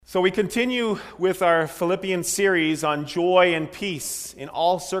So we continue with our Philippians series on joy and peace in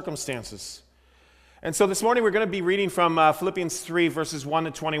all circumstances. And so this morning we're going to be reading from Philippians 3, verses 1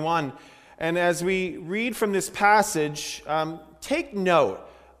 to 21. And as we read from this passage, take note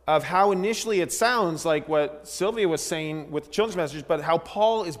of how initially it sounds like what Sylvia was saying with the children's message, but how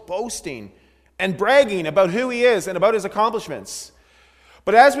Paul is boasting and bragging about who he is and about his accomplishments.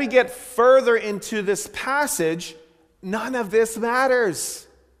 But as we get further into this passage, none of this matters.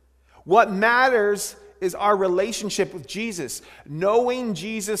 What matters is our relationship with Jesus, knowing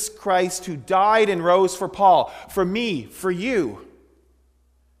Jesus Christ who died and rose for Paul, for me, for you.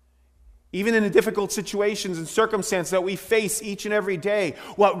 Even in the difficult situations and circumstances that we face each and every day,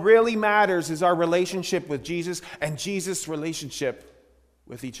 what really matters is our relationship with Jesus and Jesus' relationship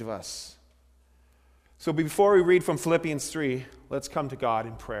with each of us. So before we read from Philippians 3, let's come to God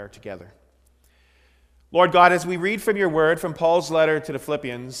in prayer together. Lord God, as we read from your word, from Paul's letter to the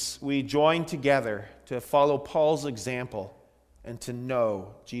Philippians, we join together to follow Paul's example and to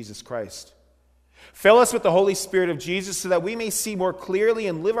know Jesus Christ. Fill us with the Holy Spirit of Jesus so that we may see more clearly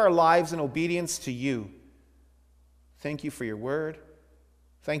and live our lives in obedience to you. Thank you for your word.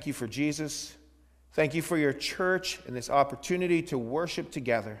 Thank you for Jesus. Thank you for your church and this opportunity to worship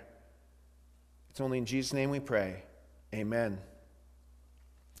together. It's only in Jesus' name we pray. Amen.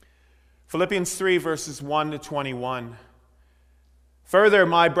 Philippians 3, verses 1 to 21. Further,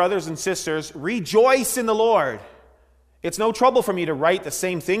 my brothers and sisters, rejoice in the Lord. It's no trouble for me to write the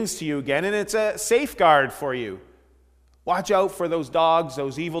same things to you again, and it's a safeguard for you. Watch out for those dogs,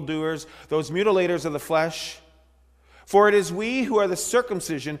 those evildoers, those mutilators of the flesh. For it is we who are the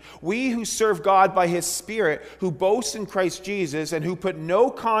circumcision, we who serve God by his Spirit, who boast in Christ Jesus, and who put no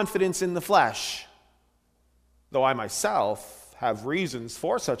confidence in the flesh. Though I myself have reasons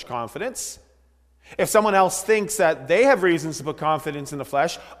for such confidence. If someone else thinks that they have reasons to put confidence in the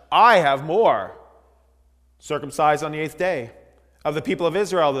flesh, I have more. Circumcised on the 8th day, of the people of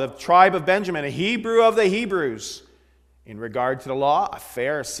Israel, the tribe of Benjamin, a Hebrew of the Hebrews. In regard to the law, a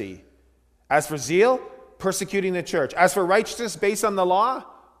Pharisee. As for zeal, persecuting the church. As for righteousness based on the law,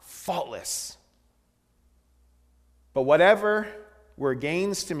 faultless. But whatever were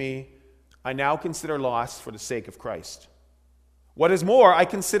gains to me, I now consider loss for the sake of Christ. What is more, I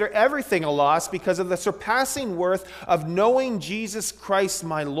consider everything a loss because of the surpassing worth of knowing Jesus Christ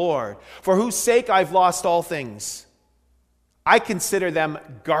my Lord, for whose sake I've lost all things. I consider them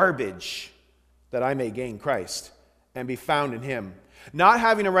garbage, that I may gain Christ and be found in him, not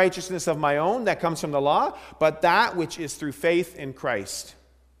having a righteousness of my own that comes from the law, but that which is through faith in Christ,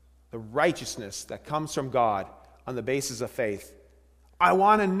 the righteousness that comes from God on the basis of faith. I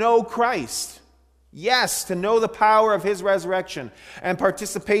want to know Christ. Yes, to know the power of his resurrection and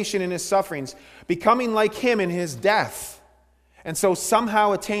participation in his sufferings, becoming like him in his death, and so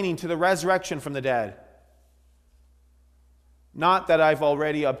somehow attaining to the resurrection from the dead. Not that I've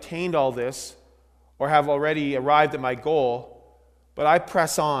already obtained all this or have already arrived at my goal, but I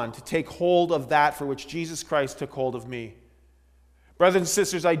press on to take hold of that for which Jesus Christ took hold of me. Brothers and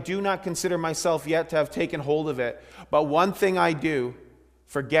sisters, I do not consider myself yet to have taken hold of it, but one thing I do,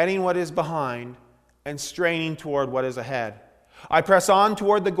 forgetting what is behind and straining toward what is ahead. I press on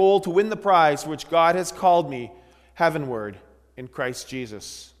toward the goal to win the prize for which God has called me heavenward in Christ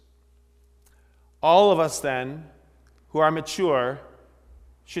Jesus. All of us then, who are mature,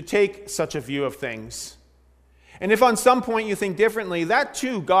 should take such a view of things. And if on some point you think differently, that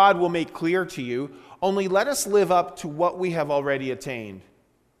too God will make clear to you. Only let us live up to what we have already attained.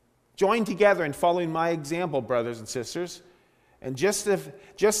 Join together in following my example, brothers and sisters. And just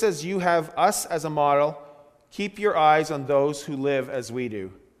as you have us as a model, keep your eyes on those who live as we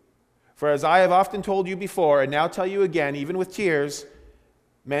do. For as I have often told you before, and now tell you again, even with tears,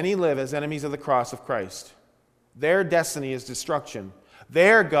 many live as enemies of the cross of Christ. Their destiny is destruction.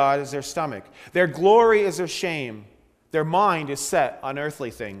 Their God is their stomach. Their glory is their shame. Their mind is set on earthly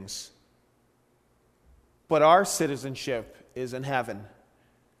things. But our citizenship is in heaven,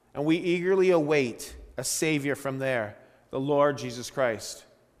 and we eagerly await a Savior from there, the Lord Jesus Christ,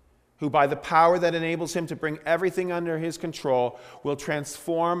 who by the power that enables him to bring everything under his control will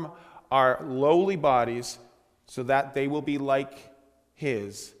transform our lowly bodies so that they will be like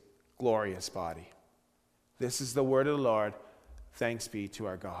his glorious body. This is the word of the Lord. Thanks be to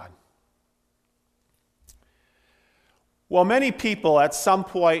our God. Well, many people at some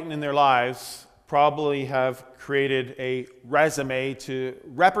point in their lives probably have created a resume to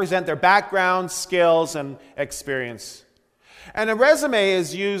represent their background, skills, and experience. And a resume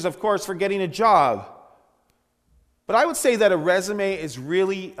is used, of course, for getting a job. But I would say that a resume is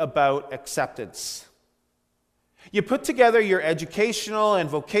really about acceptance. You put together your educational and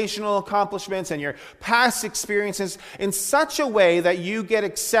vocational accomplishments and your past experiences in such a way that you get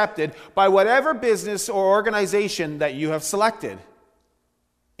accepted by whatever business or organization that you have selected,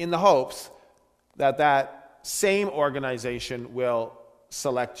 in the hopes that that same organization will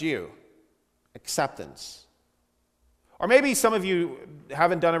select you. Acceptance. Or maybe some of you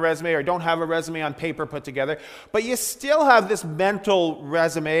haven't done a resume or don't have a resume on paper put together, but you still have this mental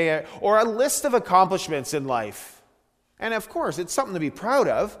resume or a list of accomplishments in life. And of course, it's something to be proud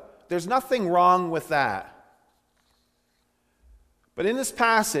of. There's nothing wrong with that. But in this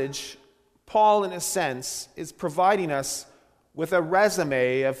passage, Paul, in a sense, is providing us with a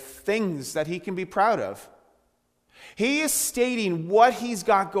resume of things that he can be proud of. He is stating what he's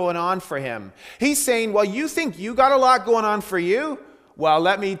got going on for him. He's saying, well, you think you got a lot going on for you? Well,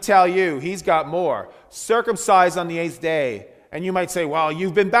 let me tell you, he's got more. Circumcised on the 8th day. And you might say, well,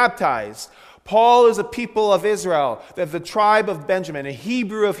 you've been baptized. Paul is a people of Israel, the tribe of Benjamin, a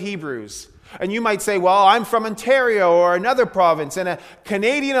Hebrew of Hebrews. And you might say, well, I'm from Ontario or another province and a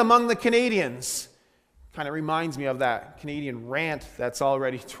Canadian among the Canadians. Kind of reminds me of that Canadian rant that's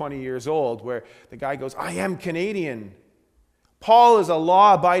already 20 years old, where the guy goes, I am Canadian. Paul is a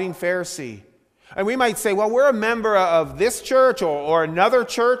law-abiding Pharisee. And we might say, well, we're a member of this church or another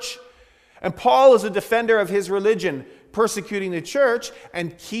church. And Paul is a defender of his religion, persecuting the church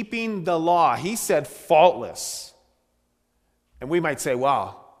and keeping the law. He said faultless. And we might say,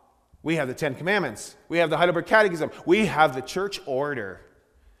 well, we have the 10 Commandments. We have the Heidelberg Catechism. We have the church order.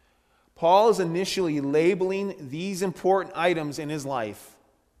 Paul is initially labeling these important items in his life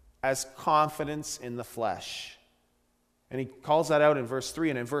as confidence in the flesh. And he calls that out in verse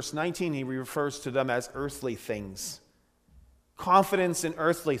 3. And in verse 19, he refers to them as earthly things. Confidence in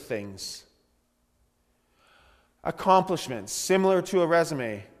earthly things. Accomplishments, similar to a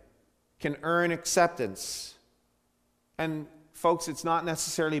resume, can earn acceptance. And folks, it's not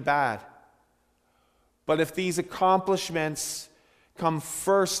necessarily bad. But if these accomplishments come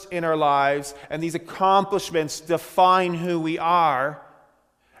first in our lives, and these accomplishments define who we are,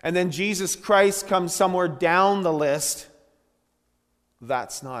 and then Jesus Christ comes somewhere down the list,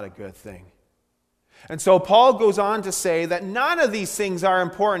 that's not a good thing. And so Paul goes on to say that none of these things are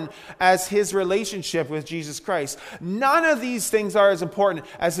important as his relationship with Jesus Christ. None of these things are as important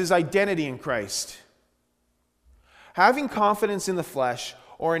as his identity in Christ. Having confidence in the flesh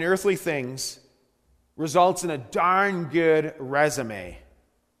or in earthly things results in a darn good resume.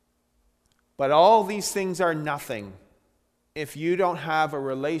 But all these things are nothing if you don't have a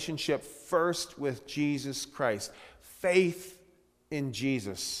relationship first with Jesus Christ. Faith in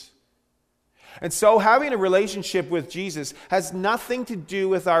Jesus. And so having a relationship with Jesus has nothing to do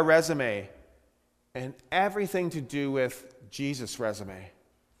with our resume and everything to do with Jesus' resume.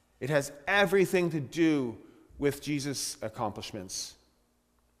 It has everything to do with Jesus' accomplishments.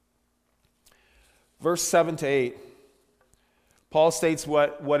 Verse 7 to 8, Paul states,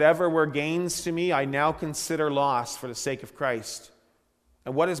 whatever were gains to me, I now consider loss for the sake of Christ.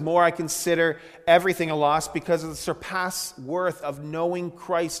 And what is more, I consider everything a loss because of the surpass worth of knowing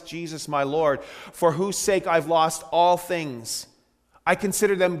Christ Jesus my Lord, for whose sake I've lost all things. I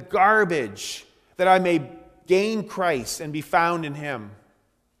consider them garbage, that I may gain Christ and be found in him.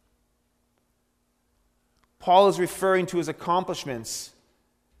 Paul is referring to his accomplishments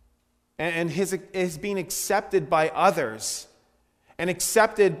and his being accepted by others and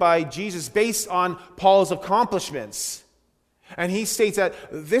accepted by Jesus based on Paul's accomplishments. And he states that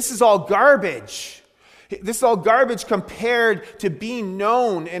this is all garbage. This is all garbage compared to being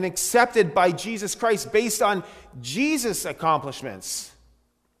known and accepted by Jesus Christ based on Jesus' accomplishments.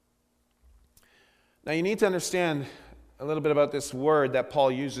 Now you need to understand a little bit about this word that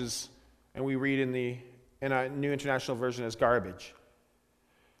Paul uses and we read in a New International Version as garbage.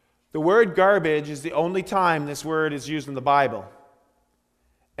 The word garbage is the only time this word is used in the Bible.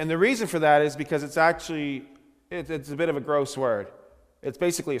 And the reason for that is because it's actually, it's a bit of a gross word. It's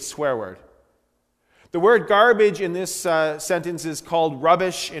basically a swear word. The word garbage in this sentence is called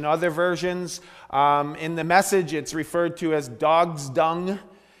rubbish in other versions. In the Message, it's referred to as dog's dung.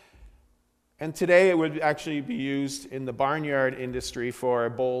 And today it would actually be used in the barnyard industry for a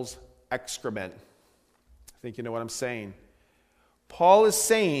bull's excrement. I think you know what I'm saying. Paul is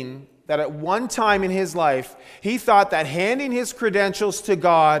saying that at one time in his life, he thought that handing his credentials to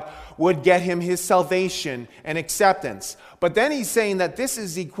God would get him his salvation and acceptance. But then he's saying that this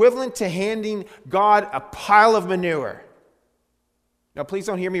is equivalent to handing God a pile of manure. Now, please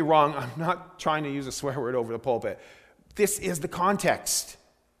don't hear me wrong. I'm not trying to use a swear word over the pulpit. This is the context.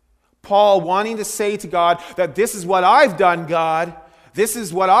 Paul wanting to say to God that this is what I've done, God. This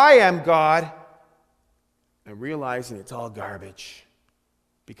is what I am, God. and realizing it's all garbage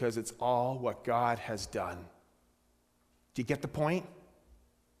because it's all what God has done. Do you get the point?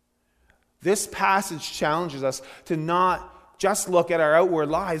 This passage challenges us to not just look at our outward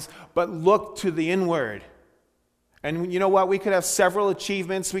lives, but look to the inward. And you know what? We could have several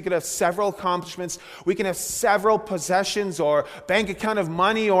achievements. We could have several accomplishments. We can have several possessions or bank account of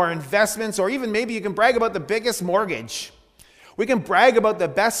money or investments, or even maybe you can brag about the biggest mortgage. We can brag about the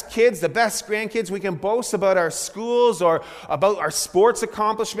best kids, the best grandkids. We can boast about our schools or about our sports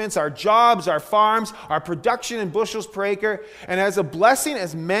accomplishments, our jobs, our farms, our production in bushels per acre. And as a blessing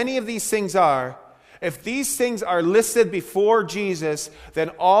as many of these things are, if these things are listed before Jesus, then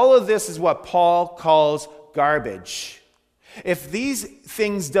all of this is what Paul calls garbage. If these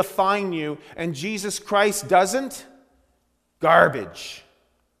things define you and Jesus Christ doesn't, garbage.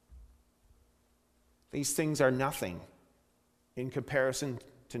 These things are nothing in comparison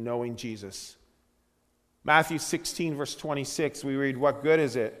to knowing Jesus. Matthew 16, verse 26, we read, "What good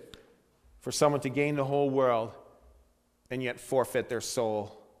is it for someone to gain the whole world and yet forfeit their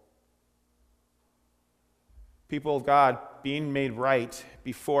soul?" People of God, being made right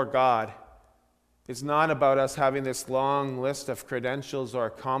before God is not about us having this long list of credentials or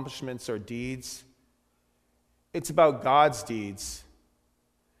accomplishments or deeds. It's about God's deeds.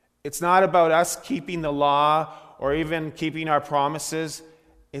 It's not about us keeping the law or even keeping our promises.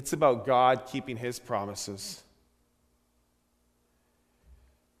 It's about God keeping his promises.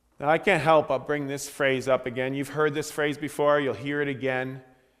 Now, I can't help but bring this phrase up again. You've heard this phrase before. You'll hear it again.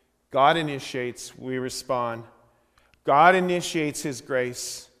 God initiates, we respond. God initiates his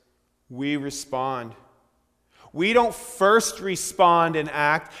grace. We respond. We don't first respond and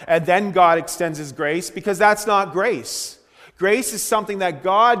act, and then God extends his grace, because that's not grace. Grace is something that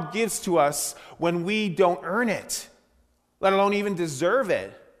God gives to us when we don't earn it, let alone even deserve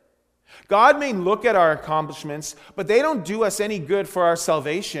it. God may look at our accomplishments, but they don't do us any good for our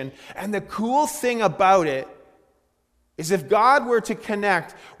salvation. And the cool thing about it is if God were to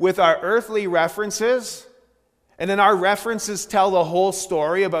connect with our earthly references, and then our references tell the whole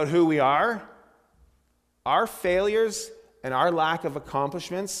story about who we are, our failures and our lack of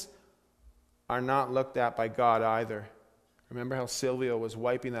accomplishments are not looked at by God either. Remember how Silvio was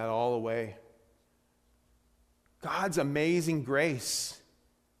wiping that all away. God's amazing grace.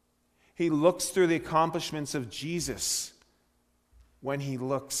 He looks through the accomplishments of Jesus when he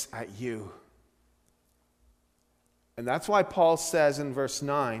looks at you. And that's why Paul says in verse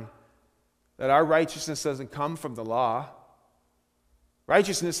 9 that our righteousness doesn't come from the law.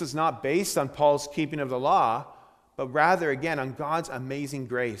 Righteousness is not based on Paul's keeping of the law, but rather, again, on God's amazing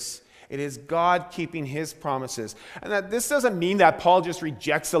grace. It is God keeping his promises. And that this doesn't mean that Paul just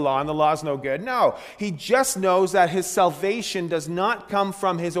rejects the law and the law is no good. No, he just knows that his salvation does not come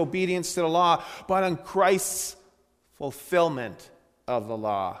from his obedience to the law, but on Christ's fulfillment of the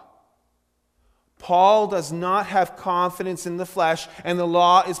law. Paul does not have confidence in the flesh, and the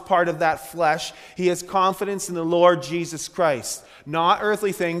law is part of that flesh. He has confidence in the Lord Jesus Christ. Not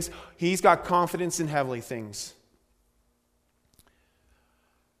earthly things. He's got confidence in heavenly things.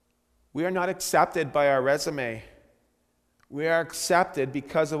 We are not accepted by our resume. We are accepted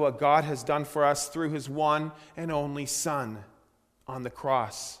because of what God has done for us through his one and only Son on the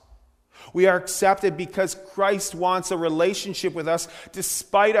cross. We are accepted because Christ wants a relationship with us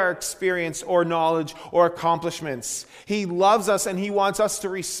despite our experience or knowledge or accomplishments. He loves us and he wants us to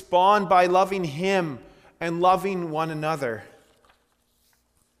respond by loving him and loving one another.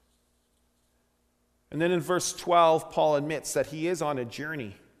 And then in verse 12, Paul admits that he is on a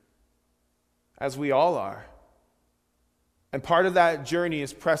journey, as we all are. And part of that journey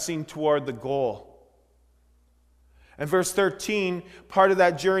is pressing toward the goal. And verse 13, part of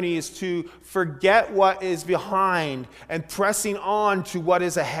that journey is to forget what is behind and pressing on to what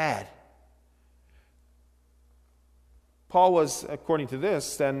is ahead. Paul was, according to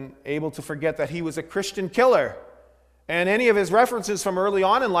this, then able to forget that he was a Christian killer. And any of his references from early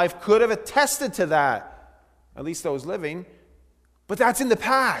on in life could have attested to that, at least those living. But that's in the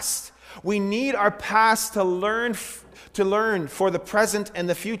past. We need our past to learn for the present and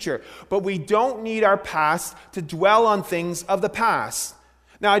the future. But we don't need our past to dwell on things of the past.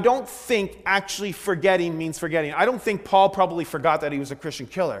 Now, I don't think actually forgetting means forgetting. I don't think Paul probably forgot that he was a Christian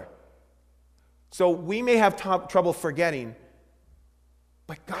killer. So we may have trouble forgetting,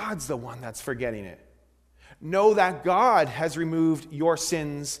 but God's the one that's forgetting it. Know that God has removed your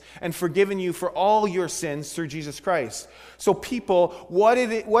sins and forgiven you for all your sins through Jesus Christ. So people, what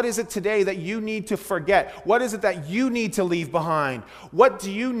is it today that you need to forget? What is it that you need to leave behind? What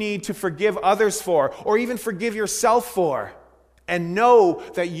do you need to forgive others for, or even forgive yourself for? And know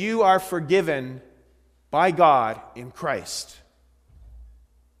that you are forgiven by God in Christ.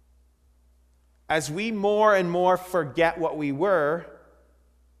 As we more and more forget what we were,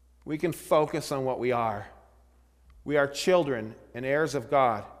 we can focus on what we are. We are children and heirs of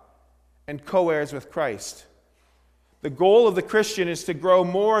God and co-heirs with Christ. The goal of the Christian is to grow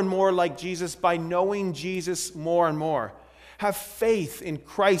more and more like Jesus by knowing Jesus more and more. Have faith in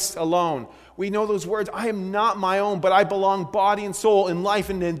Christ alone. We know those words, I am not my own, but I belong body and soul, in life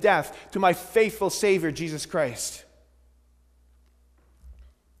and in death, to my faithful Savior, Jesus Christ.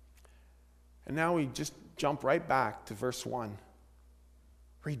 And now we just jump right back to verse 1.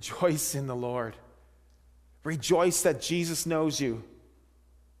 Rejoice in the Lord. Rejoice that Jesus knows you.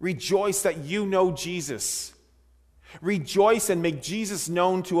 Rejoice that you know Jesus. Rejoice and make Jesus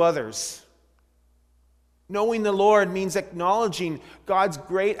known to others. Knowing the Lord means acknowledging God's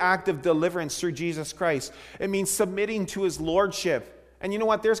great act of deliverance through Jesus Christ. It means submitting to his lordship. And you know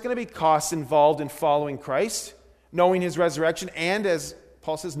what? There's going to be costs involved in following Christ, knowing his resurrection, and as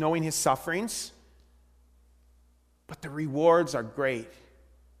Paul says, knowing his sufferings. But the rewards are great.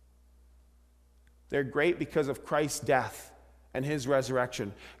 They're great because of Christ's death and his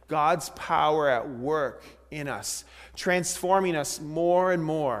resurrection. God's power at work in us, transforming us more and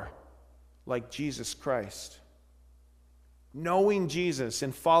more like Jesus Christ. Knowing Jesus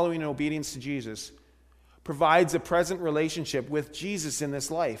and following in obedience to Jesus provides a present relationship with Jesus in this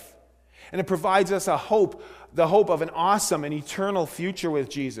life. And it provides us the hope of an awesome and eternal future with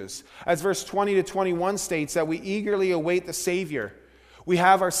Jesus. As verse 20 to 21 states, that we eagerly await the Savior. We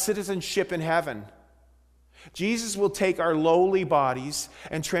have our citizenship in heaven. Jesus will take our lowly bodies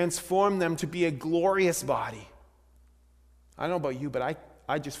and transform them to be a glorious body. I don't know about you, but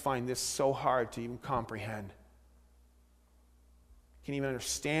I just find this so hard to even comprehend. Can't even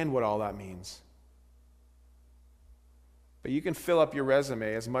understand what all that means. But you can fill up your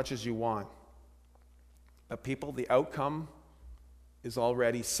resume as much as you want. But people, the outcome is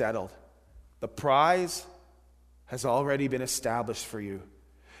already settled. The prize has already been established for you.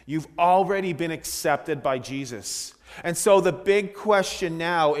 You've already been accepted by Jesus. And so the big question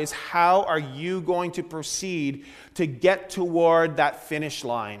now is, how are you going to proceed to get toward that finish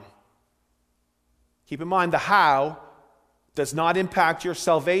line? Keep in mind, the how does not impact your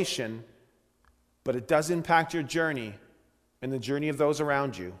salvation, but it does impact your journey and the journey of those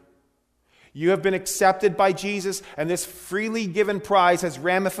around you. You have been accepted by Jesus, and this freely given prize has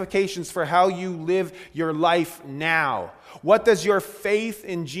ramifications for how you live your life now. What does your faith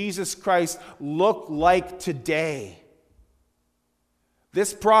in Jesus Christ look like today?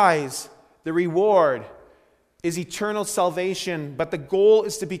 This prize, the reward, is eternal salvation, but the goal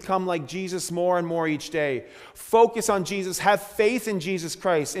is to become like Jesus more and more each day. Focus on Jesus. Have faith in Jesus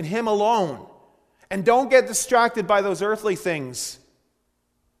Christ, in him alone. And don't get distracted by those earthly things,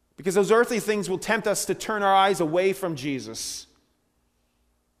 because those earthly things will tempt us to turn our eyes away from Jesus.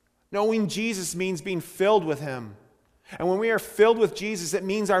 Knowing Jesus means being filled with him. And when we are filled with Jesus, it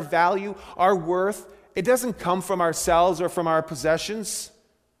means our value, our worth, it doesn't come from ourselves or from our possessions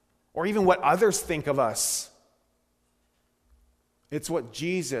or even what others think of us. It's what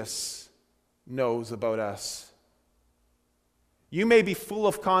Jesus knows about us. You may be full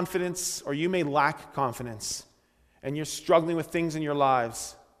of confidence, or you may lack confidence, and you're struggling with things in your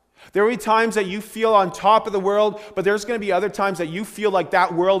lives. There will be times that you feel on top of the world, but there's going to be other times that you feel like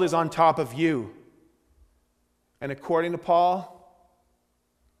that world is on top of you. And according to Paul,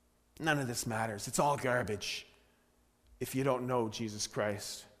 none of this matters. It's all garbage if you don't know Jesus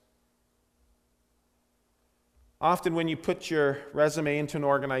Christ. Often when you put your resume into an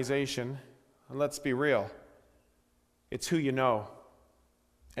organization, and let's be real, it's who you know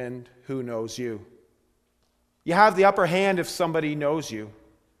and who knows you. You have the upper hand if somebody knows you.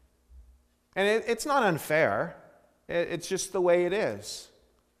 And it's not unfair. It's just the way it is.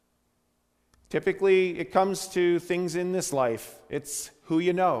 Typically, it comes to things in this life. It's who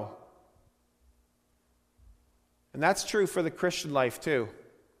you know. And that's true for the Christian life too.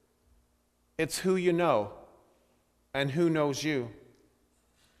 It's who you know and who knows you.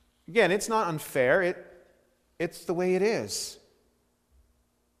 Again, it's not unfair. It's the way it is.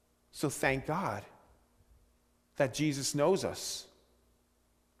 So thank God that Jesus knows us.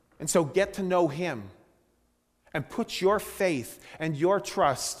 And so get to know him and put your faith and your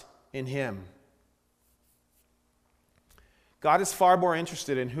trust in him. God is far more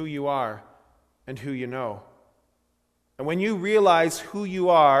interested in who you are and who you know. And when you realize who you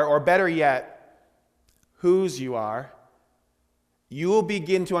are, or better yet, whose you are, you will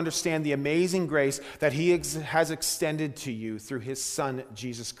begin to understand the amazing grace that he has extended to you through his Son,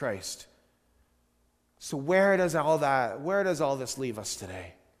 Jesus Christ. So where does all this leave us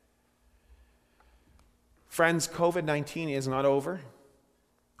today? Friends, COVID-19 is not over.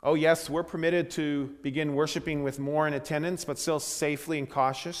 Oh yes, we're permitted to begin worshiping with more in attendance, but still safely and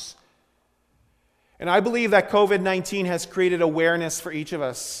cautious. And I believe that COVID-19 has created awareness for each of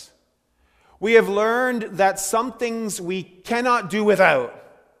us. We have learned that some things we cannot do without.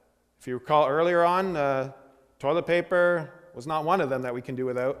 If you recall earlier on, toilet paper was not one of them that we can do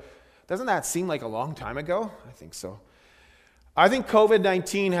without. Doesn't that seem like a long time ago? I think so. I think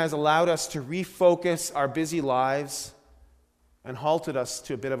COVID-19 has allowed us to refocus our busy lives and halted us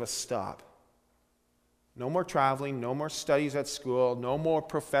to a bit of a stop. No more traveling, no more studies at school, no more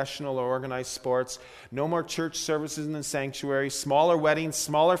professional or organized sports, no more church services in the sanctuary, smaller weddings,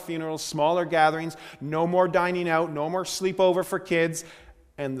 smaller funerals, smaller gatherings, no more dining out, no more sleepover for kids,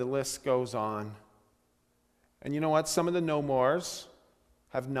 and the list goes on. And you know what? Some of the no mores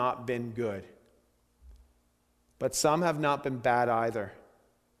have not been good. But some have not been bad either.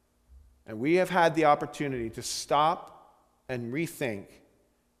 And we have had the opportunity to stop and rethink,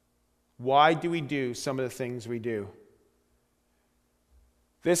 why do we do some of the things we do?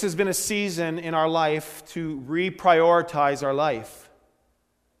 This has been a season in our life to reprioritize our life.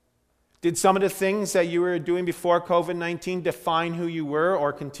 Did some of the things that you were doing before COVID-19 define who you were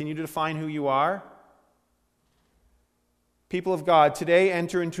or continue to define who you are? People of God, today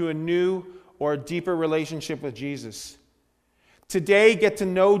enter into a new or a deeper relationship with Jesus. Today, get to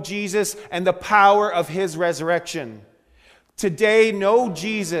know Jesus and the power of his resurrection. Today, know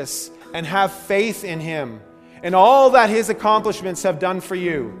Jesus and have faith in him and all that his accomplishments have done for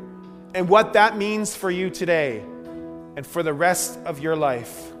you and what that means for you today and for the rest of your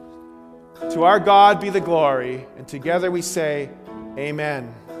life. To our God be the glory, and together we say,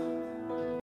 Amen.